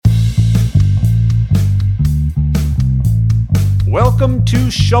Welcome to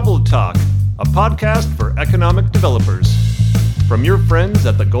Shovel Talk, a podcast for economic developers. From your friends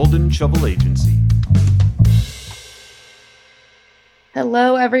at the Golden Shovel Agency.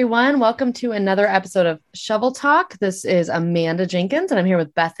 Hello, everyone. Welcome to another episode of Shovel Talk. This is Amanda Jenkins, and I'm here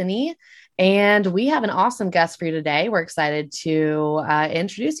with Bethany. And we have an awesome guest for you today. We're excited to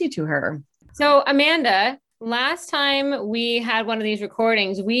introduce you to her. So, Amanda, last time we had one of these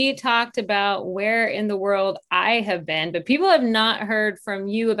recordings, we talked about where in the world I have been, but people have not heard from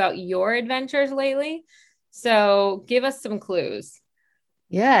you about your adventures lately. So give us some clues.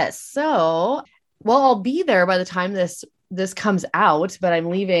 Yes. So, well, I'll be there by the time this comes out, but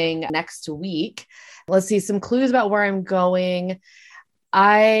I'm leaving next week. Let's see some clues about where I'm going.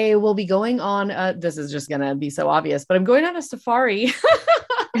 I will be going on, this is just going to be so obvious, but I'm going on a safari.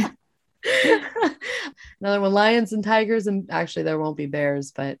 Another one, lions and tigers, and actually there won't be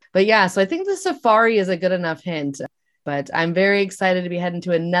bears, but yeah, so I think the safari is a good enough hint. But I'm very excited to be heading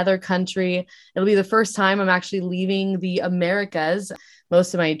to another country. It'll be the first time I'm actually leaving the Americas.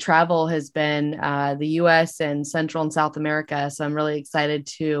 Most of my travel has been the US and Central and South America. So I'm really excited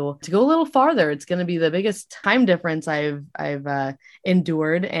to go a little farther. It's going to be the biggest time difference I've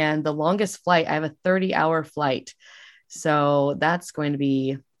endured, and the longest flight. I have a 30-hour flight. So that's going to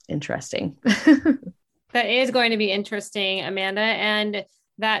be interesting. That is going to be interesting, Amanda. And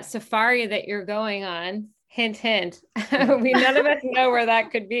that safari that you're going on, hint, hint. None of us know where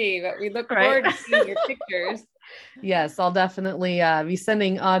that could be, but we look forward to seeing your pictures. Yes, I'll definitely be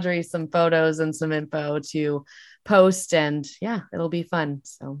sending Audrey some photos and some info to post, and yeah, it'll be fun.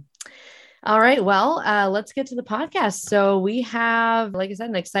 So, all right, well, let's get to the podcast. So we have, like I said,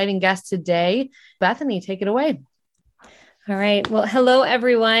 an exciting guest today. Bethany, take it away. All right. Well, hello,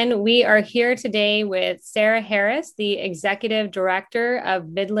 everyone. We are here today with Sara Harris, the Executive Director of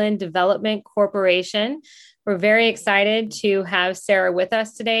Midland Development Corporation. We're very excited to have Sara with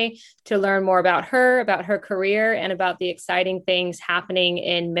us today to learn more about her career, and about the exciting things happening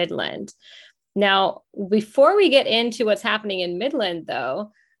in Midland. Now, before we get into what's happening in Midland,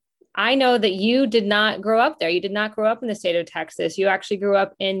 though, I know that you did not grow up there. You did not grow up in the state of Texas. You actually grew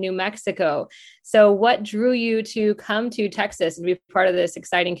up in New Mexico. So what drew you to come to Texas and be part of this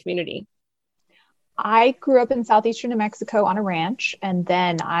exciting community? I grew up in southeastern New Mexico on a ranch, and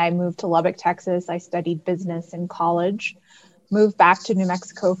then I moved to Lubbock, Texas. I studied business in college, moved back to New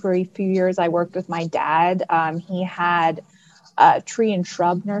Mexico for a few years. I worked with my dad. He had a tree and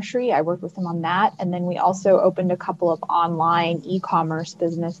shrub nursery. I worked with him on that. And then we also opened a couple of online e-commerce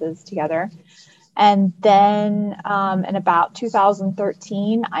businesses together. And then in about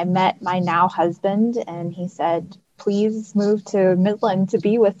 2013, I met my now husband, and he said, please move to Midland to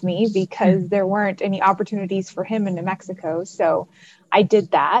be with me, because there weren't any opportunities for him in New Mexico. So I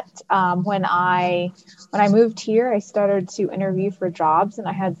did that. When I moved here, I started to interview for jobs, and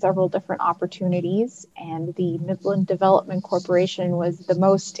I had several different opportunities, and the Midland Development Corporation was the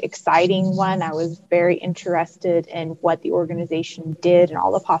most exciting one. I was very interested in what the organization did and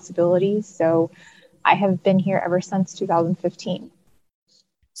all the possibilities. So I have been here ever since 2015.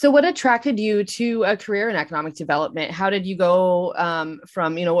 So what attracted you to a career in economic development? How did you go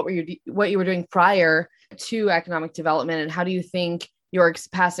from, what you were doing prior to economic development, and how do you think your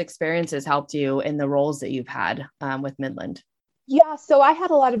past experiences helped you in the roles that you've had with Midland? Yeah, so I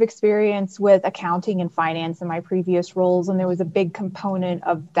had a lot of experience with accounting and finance in my previous roles, and there was a big component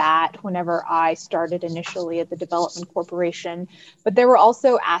of that whenever I started initially at the Development Corporation. But there were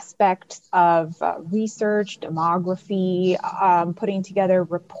also aspects of research, demography, putting together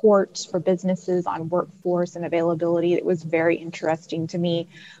reports for businesses on workforce and availability. It was very interesting to me,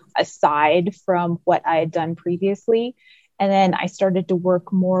 aside from what I had done previously. And then I started to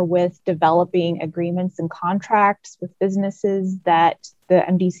work more with developing agreements and contracts with businesses that the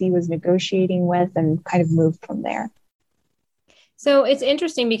MDC was negotiating with, and kind of moved from there. So it's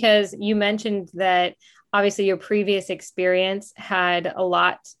interesting because you mentioned that obviously your previous experience had a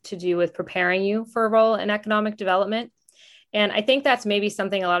lot to do with preparing you for a role in economic development. And I think that's maybe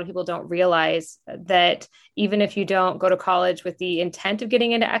something a lot of people don't realize, that even if you don't go to college with the intent of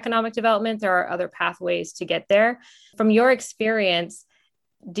getting into economic development, there are other pathways to get there. From your experience,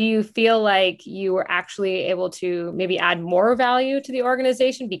 do you feel like you were actually able to maybe add more value to the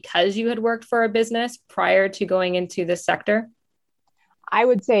organization because you had worked for a business prior to going into this sector? I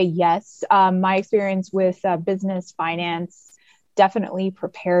would say yes. My experience with business finance definitely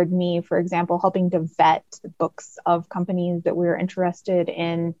prepared me, for example, helping to vet the books of companies that we were interested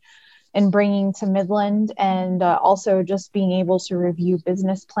in bringing to Midland, and also just being able to review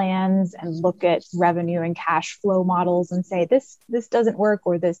business plans and look at revenue and cash flow models and say, this doesn't work,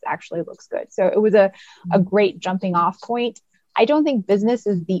 or this actually looks good. So it was a great jumping off point. I don't think business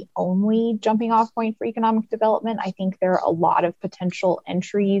is the only jumping off point for economic development. I think there are a lot of potential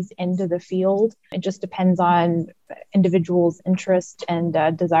entries into the field. It just depends on individuals' interest and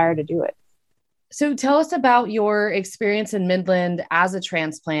desire to do it. So tell us about your experience in Midland as a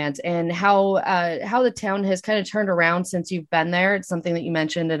transplant and how the town has kind of turned around since you've been there. It's something that you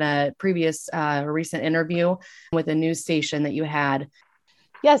mentioned in a previous recent interview with a news station that you had.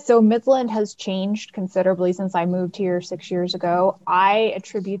 Yeah, so Midland has changed considerably since I moved here 6 years ago. I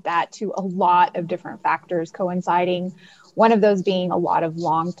attribute that to a lot of different factors coinciding. One of those being a lot of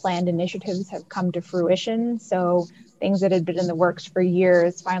long planned initiatives have come to fruition. So things that had been in the works for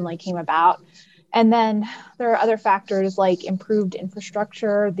years finally came about. And then there are other factors like improved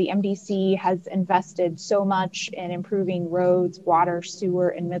infrastructure. The MDC has invested so much in improving roads, water, sewer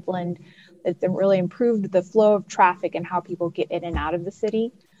in Midland. It's really improved the flow of traffic and how people get in and out of the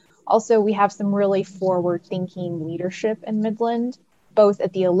city. Also, we have some really forward-thinking leadership in Midland, both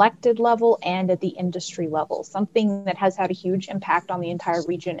at the elected level and at the industry level. Something that has had a huge impact on the entire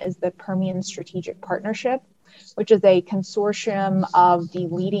region is the Permian Strategic Partnership, which is a consortium of the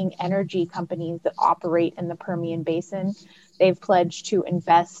leading energy companies that operate in the Permian Basin. They've pledged to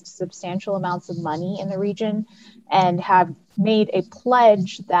invest substantial amounts of money in the region and have made a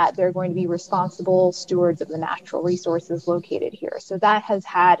pledge that they're going to be responsible stewards of the natural resources located here. So that has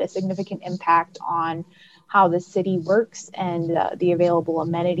had a significant impact on how the city works and the available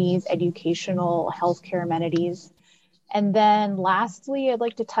amenities, educational, healthcare amenities. And then lastly, I'd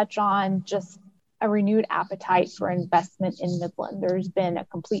like to touch on just a renewed appetite for investment in Midland. There's been a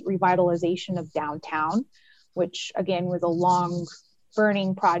complete revitalization of downtown, which again was a long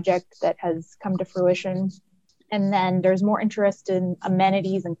burning project that has come to fruition. And then there's more interest in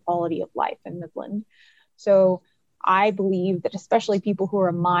amenities and quality of life in Midland. So I believe that especially people who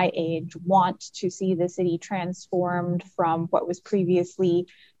are my age want to see the city transformed from what was previously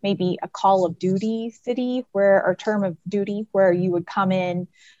maybe a call of duty city or term of duty where you would come in,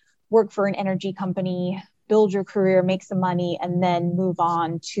 work for an energy company, build your career, make some money, and then move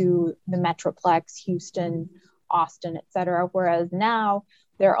on to the Metroplex, Houston, Austin, et cetera. Whereas now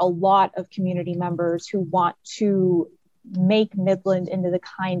there are a lot of community members who want to make Midland into the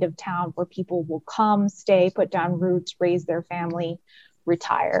kind of town where people will come, stay, put down roots, raise their family,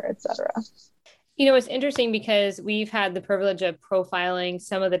 retire, et cetera. You know, it's interesting because we've had the privilege of profiling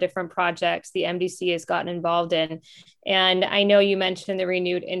some of the different projects the MDC has gotten involved in. And I know you mentioned the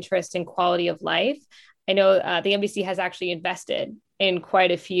renewed interest in quality of life. I know the MDC has actually invested in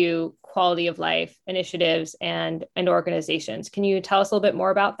quite a few quality of life initiatives and organizations. Can you tell us a little bit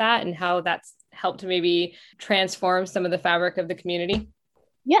more about that and how that's helped to maybe transform some of the fabric of the community?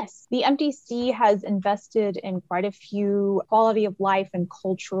 Yes, the MDC has invested in quite a few quality of life and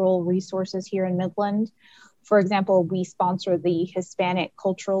cultural resources here in Midland. For example, we sponsor the Hispanic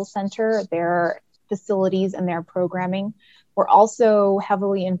Cultural Center, their facilities and their programming. We're also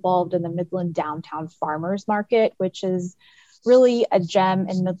heavily involved in the Midland Downtown Farmers Market, which is really a gem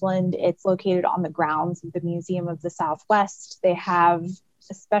in Midland. It's located on the grounds of the Museum of the Southwest. They have,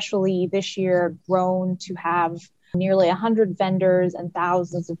 especially this year, grown to have nearly 100 vendors and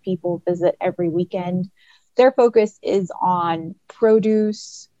thousands of people visit every weekend. Their focus is on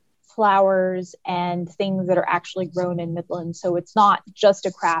produce, flowers, and things that are actually grown in Midland. So it's not just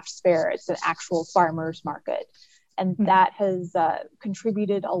a crafts fair, it's an actual farmer's market. And that has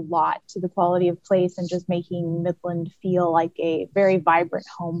contributed a lot to the quality of place and just making Midland feel like a very vibrant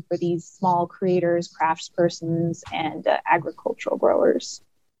home for these small creators, craftspersons, and agricultural growers.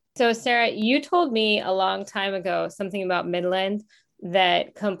 So, Sarah, you told me a long time ago something about Midland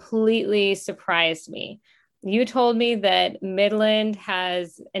that completely surprised me. You told me that Midland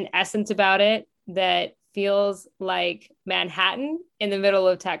has an essence about it that feels like Manhattan in the middle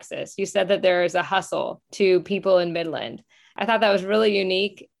of Texas. You said that there is a hustle to people in Midland. I thought that was really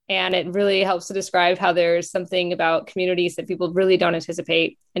unique, and it really helps to describe how there's something about communities that people really don't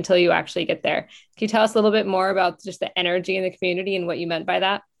anticipate until you actually get there. Can you tell us a little bit more about just the energy in the community and what you meant by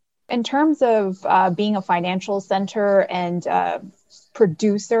that? In terms of being a financial center and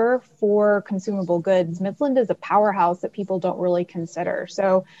producer for consumable goods, Midland is a powerhouse that people don't really consider.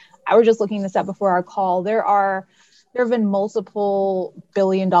 So I was just looking this up before our call. There have been multiple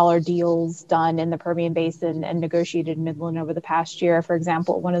billion-dollar deals done in the Permian Basin and negotiated in Midland over the past year. For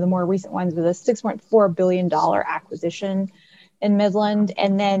example, one of the more recent ones was a $6.4 billion acquisition in Midland.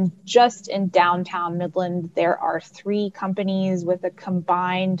 And then just in downtown Midland, there are 3 companies with a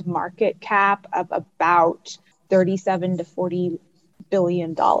combined market cap of about $37 to $40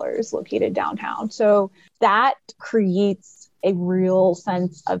 billion located downtown. So that creates a real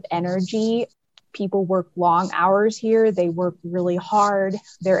sense of energy. People work long hours here. They work really hard.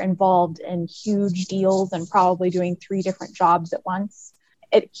 They're involved in huge deals and probably doing 3 different jobs at once.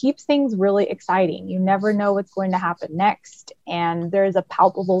 It keeps things really exciting. You never know what's going to happen next. And there's a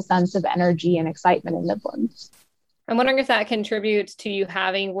palpable sense of energy and excitement in Midland. I'm wondering if that contributes to you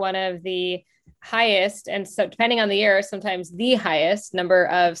having one of the highest, and so depending on the year, sometimes the highest number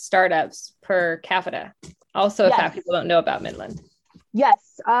of startups per capita. Also, a fact people don't know about Midland.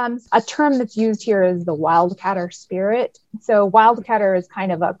 Yes. A term that's used here is the wildcatter spirit. So wildcatter is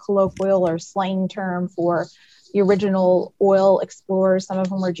kind of a colloquial or slang term for the original oil explorers. Some of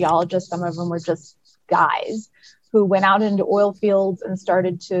them were geologists, some of them were just guys who went out into oil fields and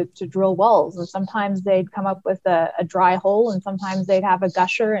started to drill wells. And sometimes they'd come up with a dry hole, and sometimes they'd have a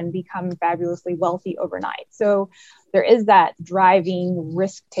gusher and become fabulously wealthy overnight. So there is that driving,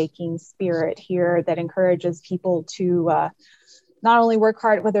 risk-taking spirit here that encourages people to not only work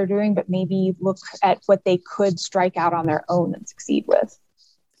hard at what they're doing, but maybe look at what they could strike out on their own and succeed with.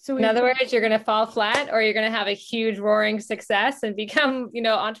 So in other words, you're going to fall flat, or you're going to have a huge roaring success and become,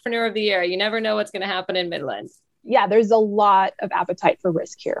 entrepreneur of the year. You never know what's going to happen in Midland. Yeah, there's a lot of appetite for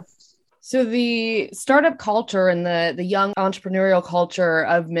risk here. So the startup culture and the young entrepreneurial culture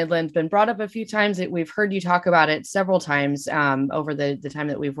of Midland has been brought up a few times. We've heard you talk about it several times over the time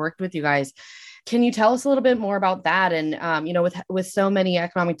that we've worked with you guys. Can you tell us a little bit more about that? And, with so many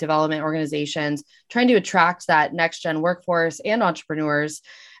economic development organizations trying to attract that next gen workforce and entrepreneurs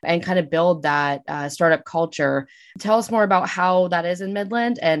and kind of build that startup culture, tell us more about how that is in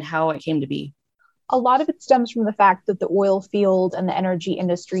Midland and how it came to be. A lot of it stems from the fact that the oil field and the energy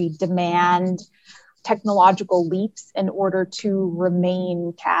industry demand technological leaps in order to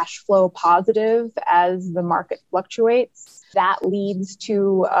remain cash flow positive as the market fluctuates. That leads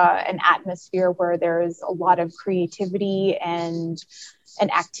to an atmosphere where there is a lot of creativity and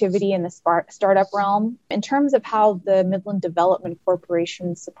activity in the startup realm. In terms of how the Midland Development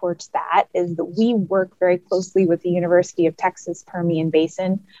Corporation supports that is that we work very closely with the University of Texas Permian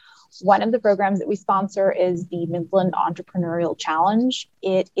Basin. One of the programs that we sponsor is the Midland Entrepreneurial Challenge.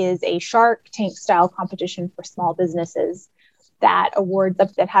 It is a Shark Tank style competition for small businesses that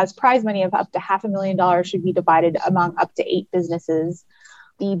has prize money of up to $500,000 should be divided among up to 8 businesses.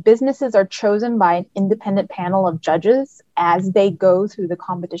 The businesses are chosen by an independent panel of judges as they go through the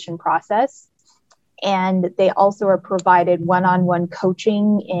competition process. And they also are provided one-on-one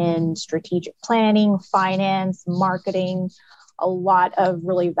coaching in strategic planning, finance, marketing, a lot of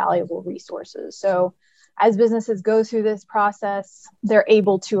really valuable resources. So as businesses go through this process, they're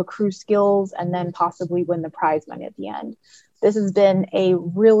able to accrue skills and then possibly win the prize money at the end. This has been a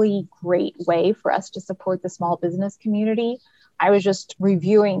really great way for us to support the small business community. I was just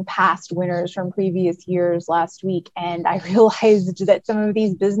reviewing past winners from previous years last week, and I realized that some of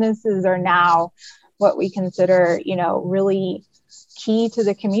these businesses are now what we consider, really key to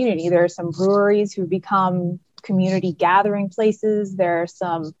the community. There are some breweries who become community gathering places. There are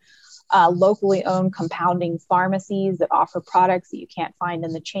some locally owned compounding pharmacies that offer products that you can't find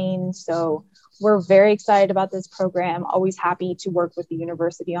in the chain. So we're very excited about this program, always happy to work with the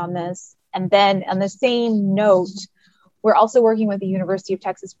university on this. And then on the same note, we're also working with the University of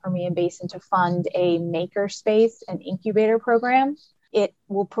Texas Permian Basin to fund a makerspace and incubator program. It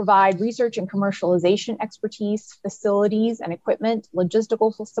will provide research and commercialization expertise, facilities and equipment,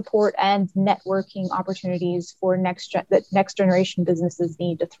 logistical support, and networking opportunities for that next generation businesses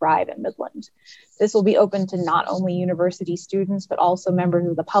need to thrive in Midland. This will be open to not only university students, but also members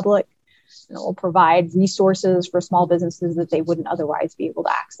of the public. And it will provide resources for small businesses that they wouldn't otherwise be able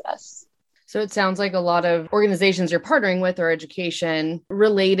to access. So it sounds like a lot of organizations you're partnering with are education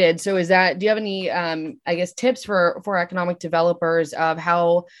related. So do you have any, tips for economic developers of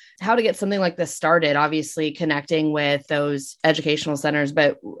how to get something like this started? Obviously connecting with those educational centers,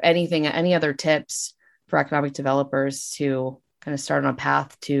 but any other tips for economic developers to kind of start on a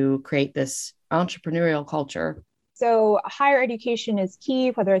path to create this entrepreneurial culture? So higher education is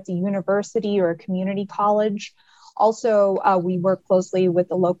key, whether it's a university or a community college. Also, we work closely with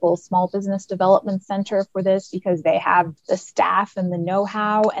the local Small Business Development Center for this because they have the staff and the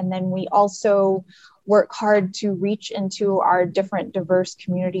know-how. And then we also work hard to reach into our different diverse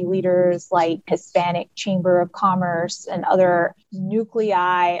community leaders like Hispanic Chamber of Commerce and other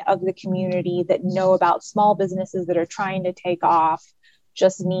nuclei of the community that know about small businesses that are trying to take off,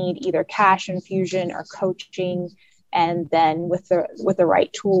 just need either cash infusion or coaching. And then with the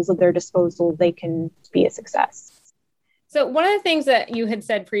right tools at their disposal, they can be a success. So one of the things that you had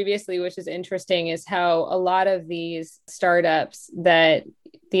said previously, which is interesting, is how a lot of these startups that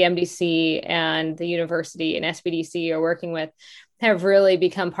the MDC and the university and SBDC are working with, have really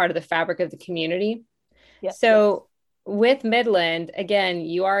become part of the fabric of the community. Yes, so with Midland, again,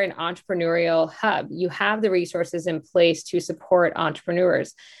 you are an entrepreneurial hub. You have the resources in place to support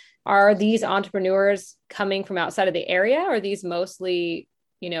entrepreneurs. Are these entrepreneurs coming from outside of the area? Or are these mostly,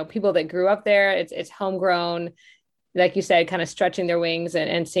 people that grew up there? It's homegrown, like you said, kind of stretching their wings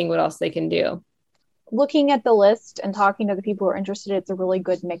and seeing what else they can do. Looking at the list and talking to the people who are interested, it's a really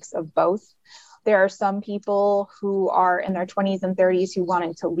good mix of both. There are some people who are in their 20s and 30s who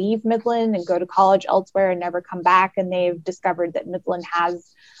wanted to leave Midland and go to college elsewhere and never come back. And they've discovered that Midland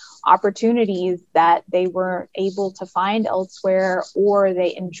has opportunities that they weren't able to find elsewhere, or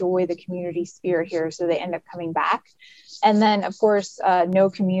they enjoy the community spirit here, so they end up coming back. And then, of course,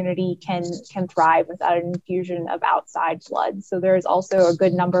 no community can thrive without an infusion of outside blood. So there's also a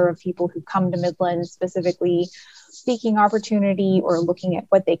good number of people who come to Midland specifically seeking opportunity or looking at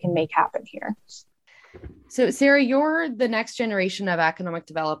what they can make happen here. So, Sara, you're the next generation of economic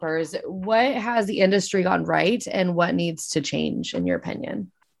developers. What has the industry gone right, and what needs to change, in your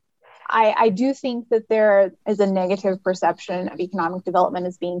opinion? I do think that there is a negative perception of economic development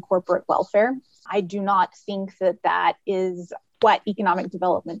as being corporate welfare. I do not think that that is what economic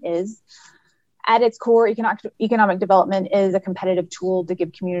development is. At its core, economic development is a competitive tool to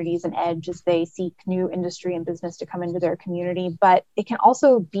give communities an edge as they seek new industry and business to come into their community. But it can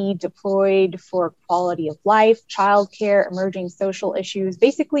also be deployed for quality of life, childcare, emerging social issues.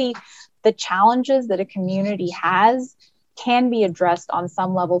 Basically, the challenges that a community has can be addressed on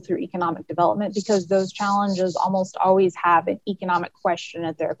some level through economic development, because those challenges almost always have an economic question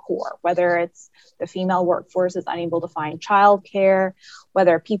at their core, whether it's the female workforce is unable to find childcare,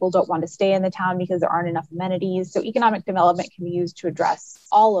 whether people don't want to stay in the town because there aren't enough amenities. So economic development can be used to address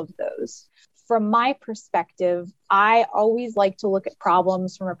all of those. From my perspective, I always like to look at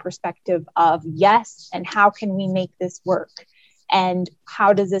problems from a perspective of yes, and how can we make this work? And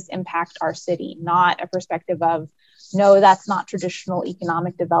how does this impact our city? Not a perspective of, no, that's not traditional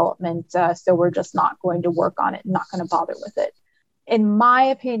economic development, so we're just not going to work on it, not going to bother with it. In my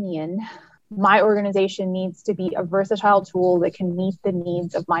opinion, my organization needs to be a versatile tool that can meet the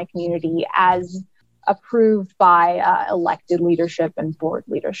needs of my community as approved by elected leadership and board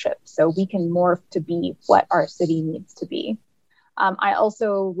leadership, so we can morph to be what our city needs to be. I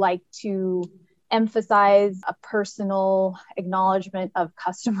also like to emphasize a personal acknowledgement of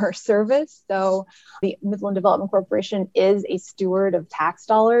customer service. So the Midland Development Corporation is a steward of tax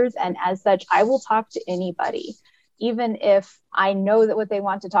dollars. And as such, I will talk to anybody, even if I know that what they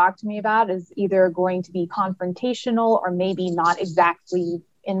want to talk to me about is either going to be confrontational or maybe not exactly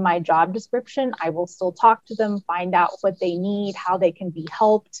in my job description. I will still talk to them, find out what they need, how they can be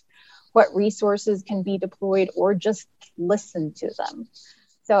helped, what resources can be deployed, or just listen to them.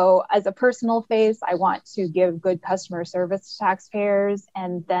 So as a personal face, I want to give good customer service to taxpayers,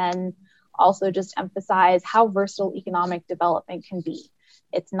 and then also just emphasize how versatile economic development can be.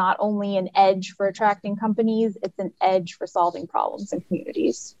 It's not only an edge for attracting companies, it's an edge for solving problems in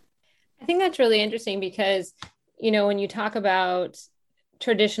communities. I think that's really interesting because, when you talk about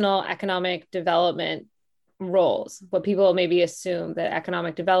traditional economic development roles, what people maybe assume that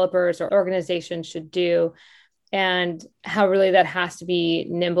economic developers or organizations should do, and how really that has to be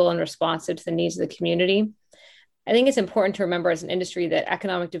nimble and responsive to the needs of the community. I think it's important to remember as an industry that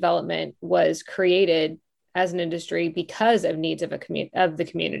economic development was created as an industry because of needs of the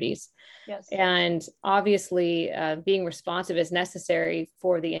communities. Yes. And obviously being responsive is necessary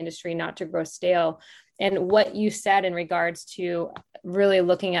for the industry not to grow stale. And what you said in regards to really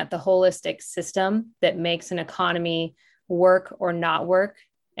looking at the holistic system that makes an economy work or not work,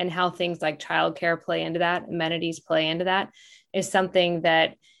 and how things like childcare play into that, amenities play into that, is something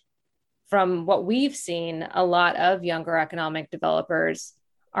that, from what we've seen, a lot of younger economic developers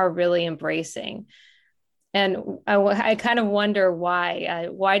are really embracing. And I kind of wonder why.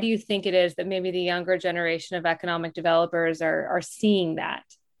 Why do you think it is that maybe the younger generation of economic developers are seeing that?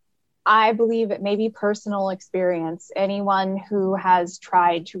 I believe it may be personal experience. Anyone who has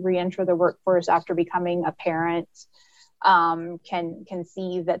tried to re-enter the workforce after becoming a parent can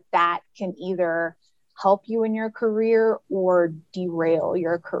see that can either help you in your career or derail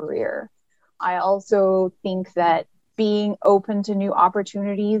your career. I also think that being open to new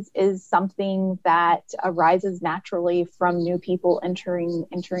opportunities is something that arises naturally from new people entering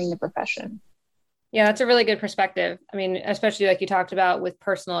the profession. Yeah, that's a really good perspective. I mean, especially like you talked about with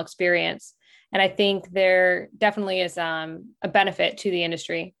personal experience. And I think there definitely is a benefit to the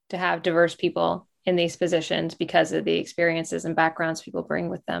industry to have diverse people in these positions because of the experiences and backgrounds people bring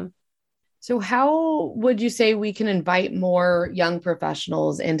with them. So how would you say we can invite more young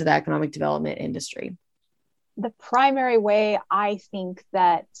professionals into the economic development industry? The primary way I think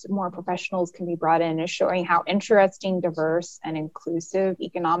that more professionals can be brought in is showing how interesting, diverse, and inclusive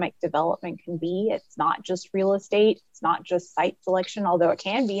economic development can be. It's not just real estate. It's not just site selection, although it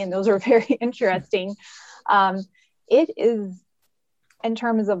can be, and those are very interesting. It is, in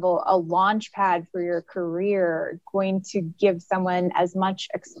terms of a launch pad for your career, going to give someone as much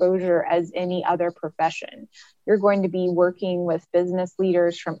exposure as any other profession. You're going to be working with business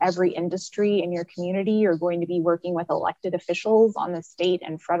leaders from every industry in your community. You're going to be working with elected officials on the state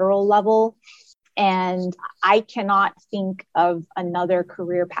and federal level. And I cannot think of another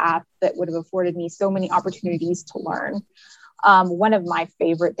career path that would have afforded me so many opportunities to learn. One of my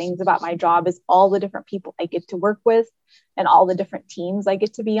favorite things about my job is all the different people I get to work with and all the different teams I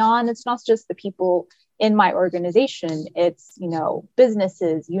get to be on. It's not just the people in my organization. It's,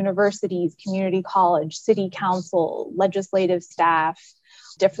 businesses, universities, community college, city council, legislative staff,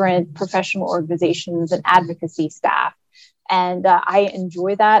 different professional organizations and advocacy staff. And I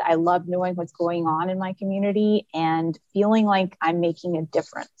enjoy that. I love knowing what's going on in my community and feeling like I'm making a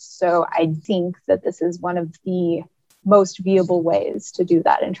difference. So I think that this is one of the most viable ways to do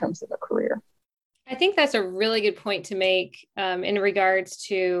that in terms of a career. I think that's a really good point to make in regards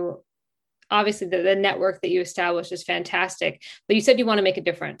to, obviously, the network that you established is fantastic, but you said you want to make a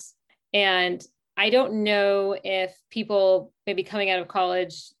difference. And I don't know if people maybe coming out of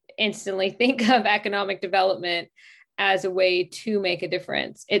college instantly think of economic development as a way to make a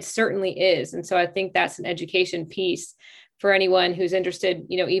difference. It certainly is. And so I think that's an education piece for anyone who's interested,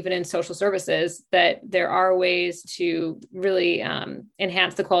 even in social services, that there are ways to really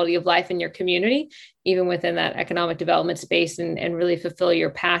enhance the quality of life in your community, even within that economic development space, and really fulfill your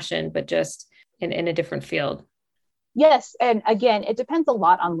passion, but just in a different field. Yes. And again, it depends a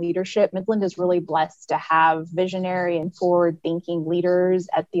lot on leadership. Midland is really blessed to have visionary and forward-thinking leaders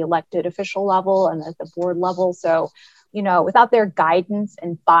at the elected official level and at the board level. So, without their guidance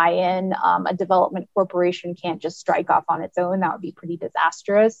and buy-in, a development corporation can't just strike off on its own. That would be pretty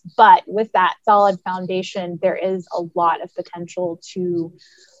disastrous. But with that solid foundation, there is a lot of potential to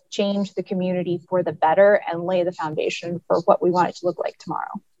change the community for the better and lay the foundation for what we want it to look like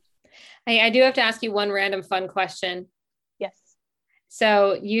tomorrow. I do have to ask you one random fun question. Yes.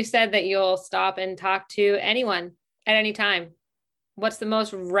 So you said that you'll stop and talk to anyone at any time. What's the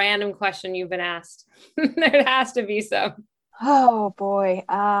most random question you've been asked? There has to be some. Oh boy.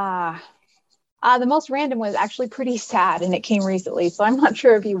 The most random was actually pretty sad, and it came recently. So I'm not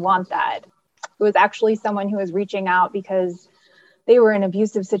sure if you want that. It was actually someone who was reaching out because they were in an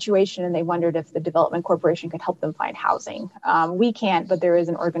abusive situation and they wondered if the development corporation could help them find housing. We can't, but there is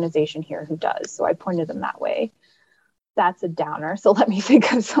an organization here who does. So I pointed them that way. That's a downer. So let me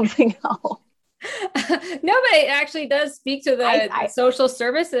think of something else. No, but it actually does speak to the social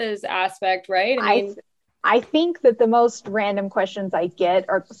services aspect, right? I think that the most random questions I get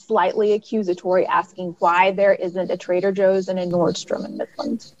are slightly accusatory, asking why there isn't a Trader Joe's and a Nordstrom in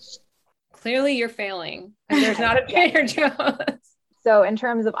Midland. Clearly you're failing. And there's not a Trader Joe's. So in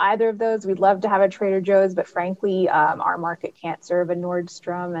terms of either of those, we'd love to have a Trader Joe's, but frankly, our market can't serve a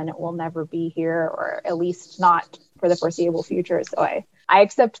Nordstrom and it will never be here, or at least not for the foreseeable future. So I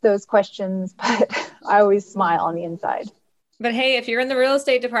accept those questions, but I always smile on the inside. But hey, if you're in the real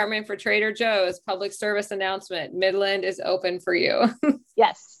estate department for Trader Joe's, public service announcement, Midland is open for you.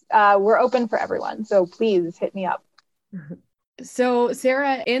 Yes, we're open for everyone. So please hit me up. So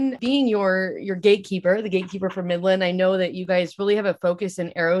Sara, in being your gatekeeper, the gatekeeper for Midland, I know that you guys really have a focus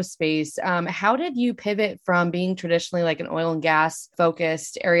in aerospace. How did you pivot from being traditionally like an oil and gas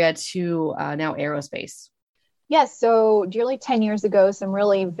focused area to now aerospace? Yes, so nearly 10 years ago, some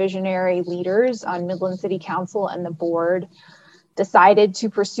really visionary leaders on Midland City Council and the board decided to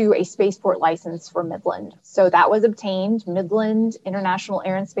pursue a spaceport license for Midland. So that was obtained. Midland International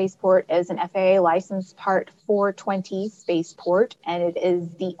Air and Spaceport is an FAA licensed Part 420 spaceport, and it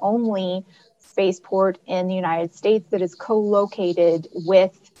is the only spaceport in the United States that is co-located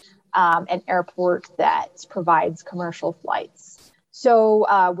with an airport that provides commercial flights.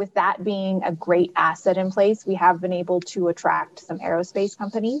 So with that being a great asset in place, we have been able to attract some aerospace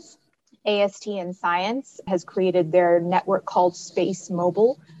companies. AST and Science has created their network called Space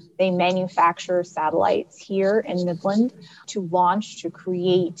Mobile. They manufacture satellites here in Midland to launch, to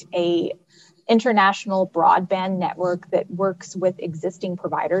create a international broadband network that works with existing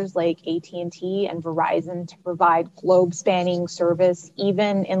providers like AT&T and Verizon to provide globe-spanning service,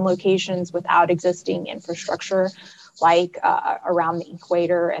 even in locations without existing infrastructure, like around the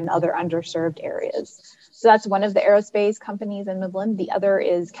equator and other underserved areas. So that's one of the aerospace companies in Midland. The other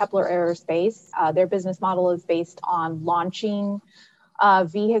is Kepler Aerospace. Their business model is based on launching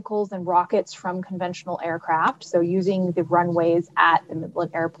vehicles and rockets from conventional aircraft. So using the runways at the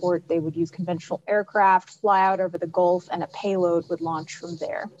Midland Airport, they would use conventional aircraft, fly out over the Gulf, and a payload would launch from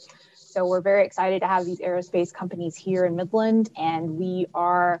there. So we're very excited to have these aerospace companies here in Midland, and we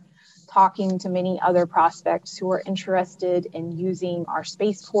are talking to many other prospects who are interested in using our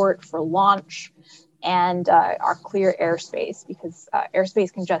spaceport for launch and our clear airspace, because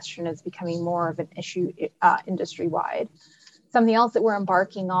airspace congestion is becoming more of an issue industry-wide. Something else that we're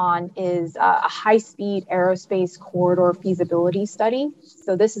embarking on is a high-speed aerospace corridor feasibility study.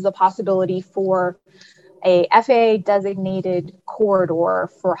 So this is a possibility for a FAA-designated corridor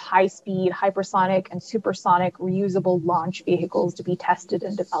for high-speed, hypersonic, and supersonic reusable launch vehicles to be tested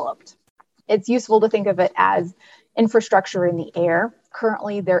and developed. It's useful to think of it as infrastructure in the air.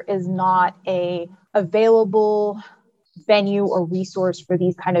 Currently, there is not a available venue or resource for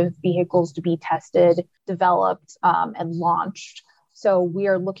these kind of vehicles to be tested, developed, and launched. So we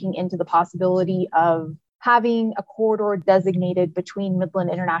are looking into the possibility of having a corridor designated between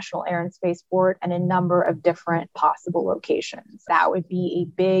Midland International Air and Spaceport and a number of different possible locations. That would be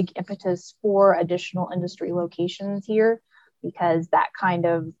a big impetus for additional industry locations here, because that kind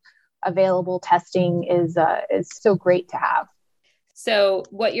of available testing is so great to have. So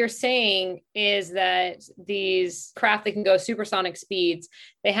what you're saying is that these craft that can go supersonic speeds,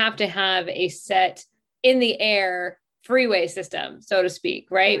 they have to have a set in the air freeway system, so to speak,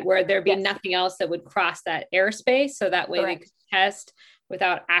 right? Correct. Where there'd be nothing else that would cross that airspace. So that way Correct. They could test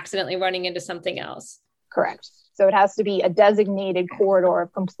without accidentally running into something else. Correct. So it has to be a designated corridor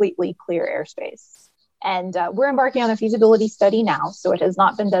of completely clear airspace. And we're embarking on a feasibility study now. So it has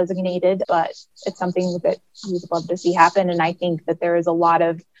not been designated, but it's something that we would love to see happen. And I think that there is a lot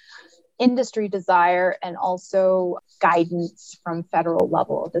of industry desire and also guidance from federal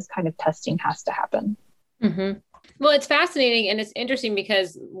level. This kind of testing has to happen. Mm-hmm. Well, it's fascinating and it's interesting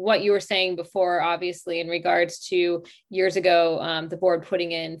because what you were saying before, obviously, in regards to years ago, the board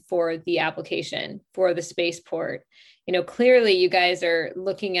putting in for the application for the spaceport, clearly you guys are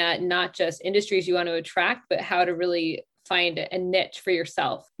looking at not just industries you want to attract, but how to really find a niche for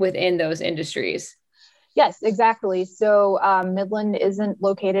yourself within those industries. Yes, exactly. So Midland isn't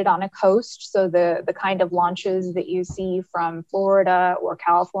located on a coast. So the kind of launches that you see from Florida or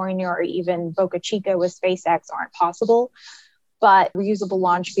California or even Boca Chica with SpaceX aren't possible. But reusable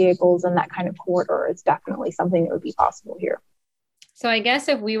launch vehicles and that kind of corridor is definitely something that would be possible here. So I guess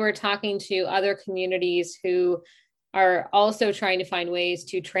if we were talking to other communities who are also trying to find ways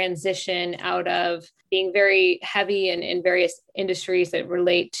to transition out of being very heavy in various industries that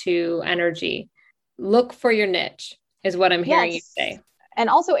relate to energy, look for your niche is what I'm hearing you say. And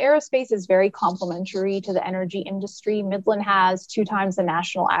also aerospace is very complementary to the energy industry. Midland has 2 times the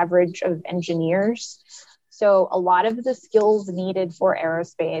national average of engineers. So a lot of the skills needed for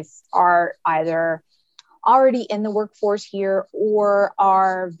aerospace are either already in the workforce here or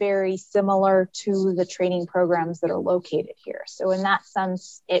are very similar to the training programs that are located here. So in that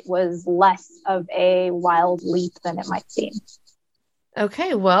sense, it was less of a wild leap than it might seem.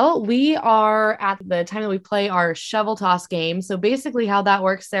 Okay, well, we are at the time that we play our shovel toss game. So basically how that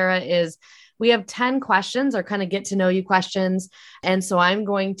works, Sarah, is we have 10 questions or kind of get to know you questions. And so I'm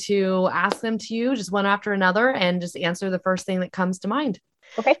going to ask them to you just one after another and just answer the first thing that comes to mind.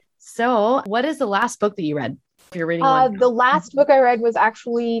 Okay. So what is the last book that you read? If you're reading one. The last book I read was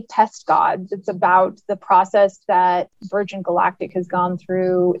actually Test Gods. It's about the process that Virgin Galactic has gone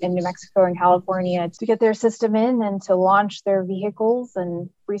through in New Mexico and California to get their system in and to launch their vehicles, and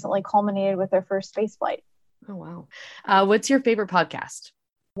recently culminated with their first space flight. Oh, wow. What's your favorite podcast?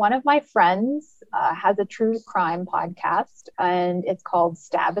 One of my friends has a true crime podcast, and it's called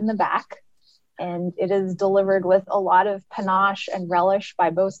Stab in the Back. And it is delivered with a lot of panache and relish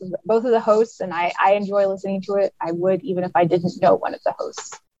by both of the hosts. And I enjoy listening to it. I would, even if I didn't know one of the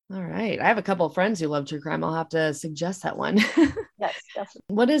hosts. All right. I have a couple of friends who love true crime. I'll have to suggest that one. Yes, definitely.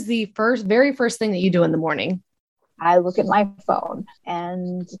 What is the very first thing that you do in the morning? I look at my phone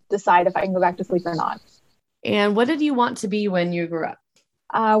and decide if I can go back to sleep or not. And what did you want to be when you grew up?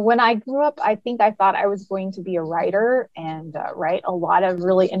 When I grew up, I think I thought I was going to be a writer and write a lot of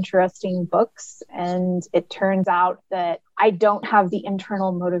really interesting books. And it turns out that I don't have the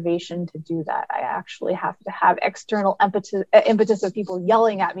internal motivation to do that. I actually have to have external impetus of people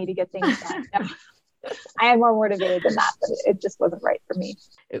yelling at me to get things done. I am more motivated than that, but it just wasn't right for me.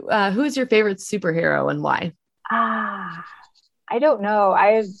 Who is your favorite superhero and why? I don't know.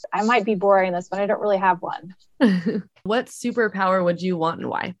 I might be boring this one. I don't really have one. What superpower would you want and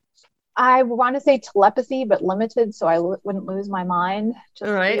why? I want to say telepathy, but limited, so I wouldn't lose my mind. Just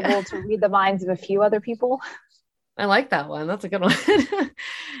All right. be able to read the minds of a few other people. I like that one. That's a good one.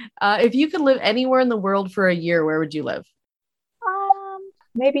 If you could live anywhere in the world for a year, where would you live?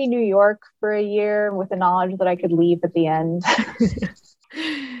 Maybe New York for a year with the knowledge that I could leave at the end.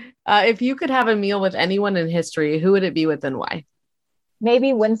 If you could have a meal with anyone in history, who would it be with and why?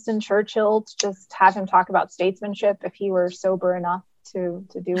 Maybe Winston Churchill, to just have him talk about statesmanship if he were sober enough to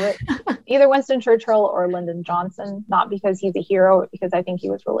do it. Either Winston Churchill or Lyndon Johnson, not because he's a hero, because I think he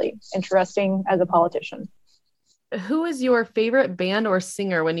was really interesting as a politician. Who is your favorite band or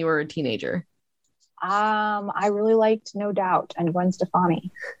singer when you were a teenager? I really liked No Doubt and Gwen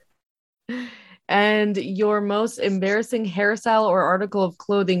Stefani. And your most embarrassing hairstyle or article of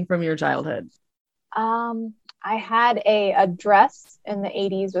clothing from your childhood? I had a dress in the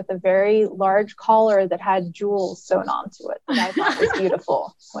 80s with a very large collar that had jewels sewn onto it that I thought was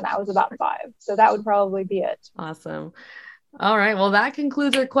beautiful when I was about 5. So that would probably be it. Awesome. All right. Well, that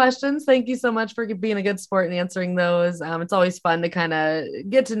concludes our questions. Thank you so much for being a good sport and answering those. It's always fun to kind of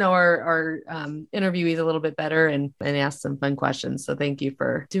get to know our interviewees a little bit better and ask some fun questions. So thank you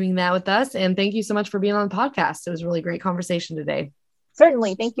for doing that with us. And thank you so much for being on the podcast. It was a really great conversation today.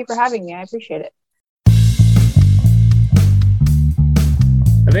 Certainly. Thank you for having me. I appreciate it.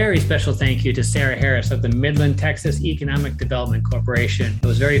 A very special thank you to Sara Harris of the Midland, Texas Economic Development Corporation. It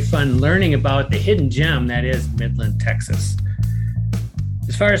was very fun learning about the hidden gem that is Midland, Texas.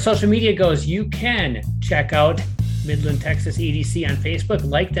 As far as social media goes, you can check out Midland, Texas EDC on Facebook,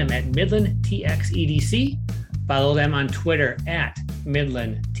 like them at Midland TX EDC, follow them on Twitter at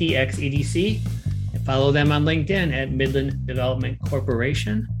Midland TX EDC, and follow them on LinkedIn at Midland Development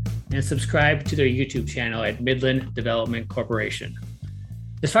Corporation, and subscribe to their YouTube channel at Midland Development Corporation.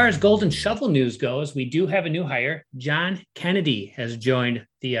 As far as Golden Shovel news goes, we do have a new hire. John Kennedy has joined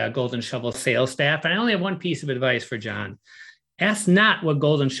the Golden Shovel sales staff. And I only have one piece of advice for John. Ask not what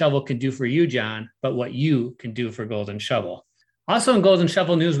Golden Shovel can do for you, John, but what you can do for Golden Shovel. Also in Golden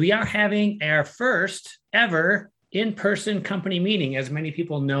Shovel news, we are having our first ever in-person company meeting. As many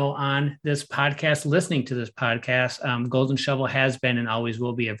people know on this podcast, listening to this podcast, Golden Shovel has been and always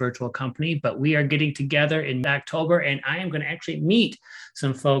will be a virtual company, but we are getting together in October, and I am going to actually meet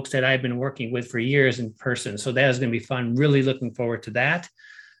some folks that I've been working with for years in person. So that is going to be fun. Really looking forward to that.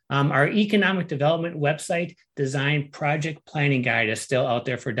 Our economic development website design project planning guide is still out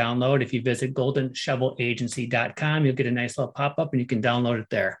there for download. If you visit goldenshovelagency.com, you'll get a nice little pop-up and you can download it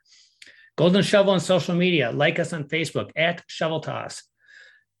there. Golden Shovel on social media. Like us on Facebook at Shovel Toss.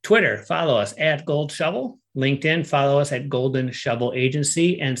 Twitter, follow us at Gold Shovel. LinkedIn, follow us at Golden Shovel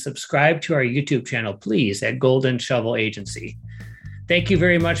Agency. And subscribe to our YouTube channel, please, at Golden Shovel Agency. Thank you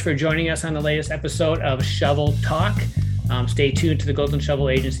very much for joining us on the latest episode of Shovel Talk. Stay tuned to the Golden Shovel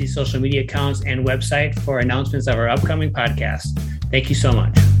Agency social media accounts and website for announcements of our upcoming podcast. Thank you so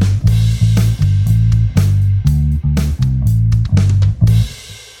much.